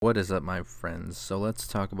What is up, my friends? So let's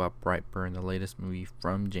talk about Brightburn, the latest movie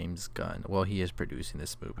from James Gunn. Well, he is producing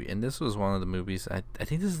this movie, and this was one of the movies. I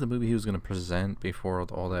think this is the movie he was going to present before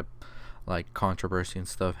all that like controversy and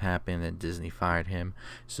stuff happened and Disney fired him.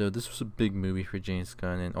 So this was a big movie for James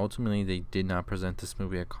Gunn, and ultimately they did not present this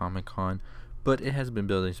movie at Comic Con, but it has been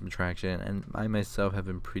building some traction, and I myself have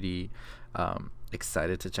been pretty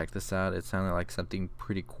excited to check this out. It sounded like something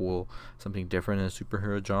pretty cool, something different in the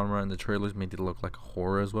superhero genre, and the trailers made it look like a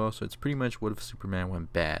horror as well. So it's pretty much what if Superman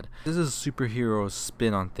went bad. This is a superhero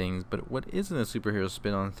spin on things, but what isn't a superhero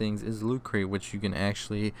spin on things is Loot Crate, which you can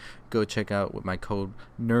actually go check out with my code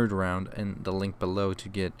NERDROUND and the link below to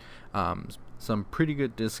get some pretty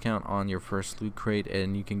good discount on your first Loot Crate,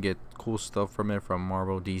 and you can get cool stuff from it from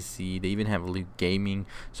Marvel, DC. They even have Loot Gaming,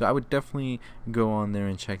 so I would definitely go on there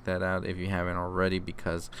and check that out if you haven't already,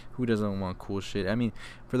 because who doesn't want cool shit? I mean,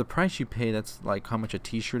 for the price you pay, that's like how much a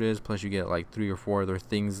t-shirt is, plus you get like 3 or 4 other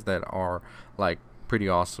things that are like pretty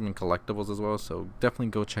awesome and collectibles as well. So definitely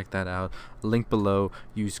go check that out. Link below.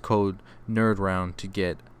 Use code NERDROUND to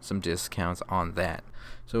get some discounts on that.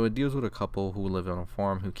 So it deals with a couple who live on a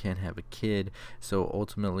farm who can't have a kid, so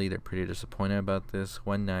ultimately they're pretty disappointed about this.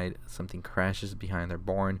 One night something crashes behind their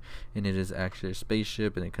barn, and it is actually a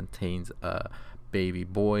spaceship, and it contains a baby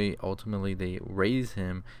boy. Ultimately they raise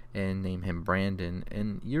him and name him Brandon,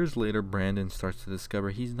 and years later Brandon starts to discover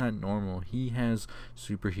he's not normal. He has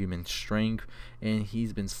superhuman strength, and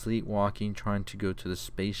he's been sleepwalking trying to go to the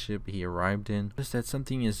spaceship he arrived in. Just that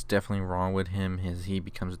something is definitely wrong with him. He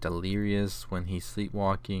becomes delirious when he's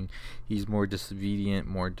sleepwalking. He's more disobedient,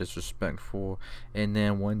 more disrespectful, and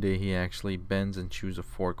then one day he actually bends and chews a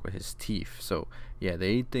fork with his teeth. So yeah,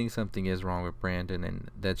 they think something is wrong with Brandon,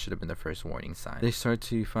 and that should have been the first warning sign. They start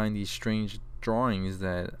to find these strange drawings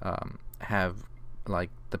that have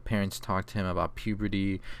like the parents talk to him about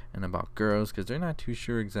puberty and about girls, because they're not too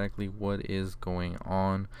sure exactly what is going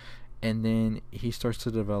on. And then he starts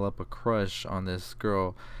to develop a crush on this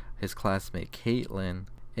girl, his classmate Caitlin,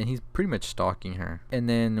 and he's pretty much stalking her. And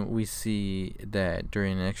then we see that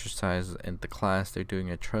during an exercise at the class, they're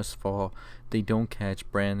doing a trust fall. They don't catch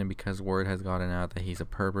Brandon because word has gotten out that he's a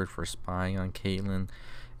pervert for spying on Caitlin.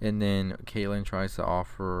 And then Caitlin tries to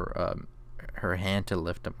offer her hand to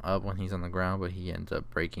lift him up when he's on the ground, but he ends up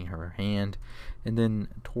breaking her hand. And then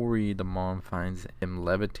Tori, the mom, finds him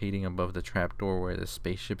levitating above the trapdoor where the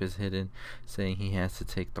spaceship is hidden, saying he has to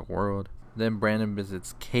take the world. Then Brandon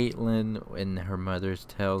visits Caitlin, and her mother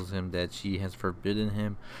tells him that she has forbidden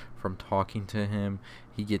him from talking to him.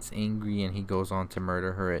 He gets angry and he goes on to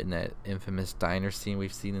murder her in that infamous diner scene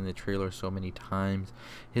we've seen in the trailer so many times.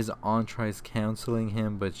 His aunt tries counseling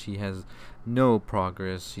him, but she has no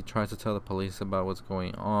progress. She tries to tell the police about what's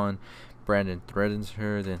going on. Brandon threatens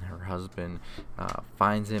her. Then her husband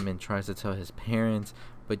finds him and tries to tell his parents,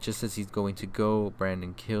 but just as he's going to go,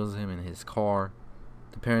 Brandon kills him in his car.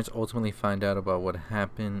 The parents ultimately find out about what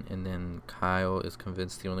happened, and then Kyle is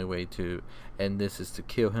convinced the only way to end this is to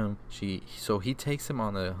kill him. So he takes him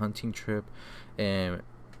on a hunting trip, and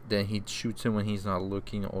then he shoots him when he's not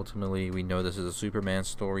looking. Ultimately, we know this is a Superman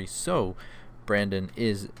story, so Brandon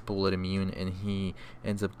is bullet immune, and he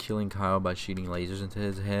ends up killing Kyle by shooting lasers into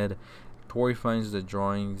his head. Tori finds the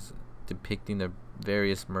drawings depicting the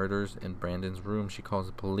various murders in Brandon's room. She calls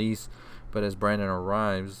the police, but as Brandon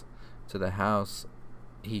arrives to the house,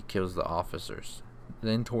 he kills the officers.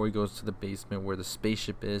 Then Tori goes to the basement where the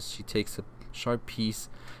spaceship is. She takes a sharp piece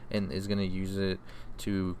and is going to use it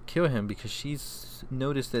to kill him, because she's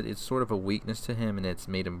noticed that it's sort of a weakness to him and it's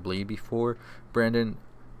made him bleed before. Brandon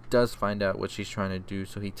does find out what she's trying to do,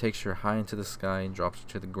 so he takes her high into the sky and drops her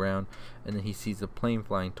to the ground, and then he sees a plane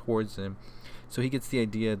flying towards him. So he gets the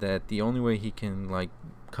idea that the only way he can like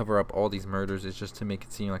cover up all these murders is just to make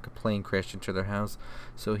it seem like a plane crashed into their house.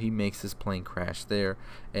 So he makes his plane crash there,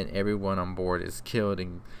 and everyone on board is killed,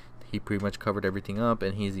 and he pretty much covered everything up,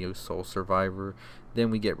 and he's the sole survivor. Then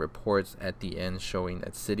we get reports at the end showing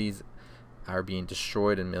that cities are being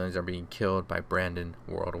destroyed and millions are being killed by Brandon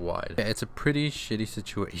worldwide. Yeah, it's a pretty shitty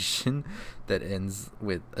situation that ends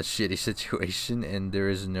with a shitty situation, and there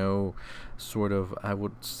is no sort of, I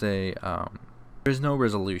would say, there's no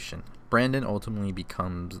resolution. Brandon ultimately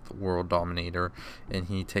becomes the world dominator, and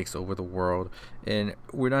he takes over the world, and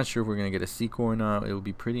we're not sure if we're going to get a sequel or not. It would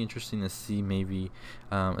be pretty interesting to see maybe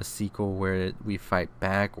a sequel where we fight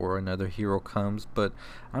back or another hero comes, but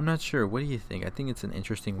I'm not sure. What do you think? I think it's an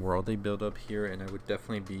interesting world they build up here, and I would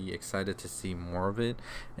definitely be excited to see more of it,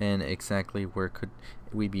 and exactly where could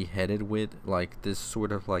we be headed with like this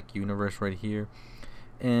sort of like universe right here.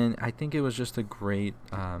 And I think it was just a great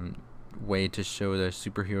way to show the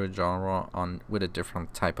superhero genre on with a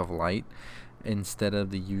different type of light. instead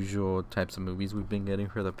of the usual types of movies we've been getting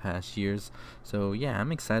for the past years. So yeah,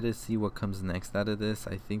 I'm excited to see what comes next out of this.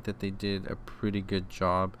 I think that they did a pretty good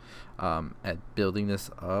job at building this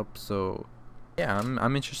up. So yeah,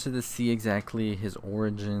 I'm interested to see exactly his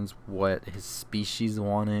origins, what his species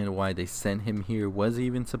wanted, why they sent him here. Was he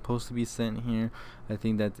even supposed to be sent here? I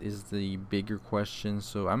think that is the bigger question.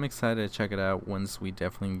 So I'm excited to check it out once we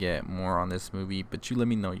definitely get more on this movie. But you let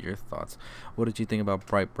me know your thoughts. What did you think about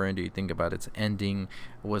Brightburn? Do you think about its ending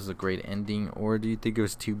was a great ending, or do you think it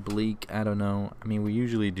was too bleak? I don't know. I mean, we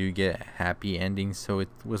usually do get happy endings, so it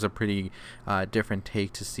was a pretty different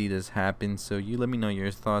take to see this happen. So you let me know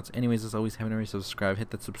your thoughts. Anyways, as always, haven't already subscribed,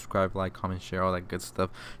 hit that subscribe, like, comment, share, all that good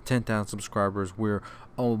stuff. 10,000 subscribers, we're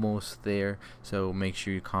almost there. So make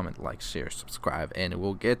sure you comment, like, share, subscribe, and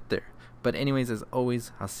we'll get there. But anyways, as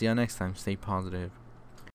always, I'll see you next time. Stay positive.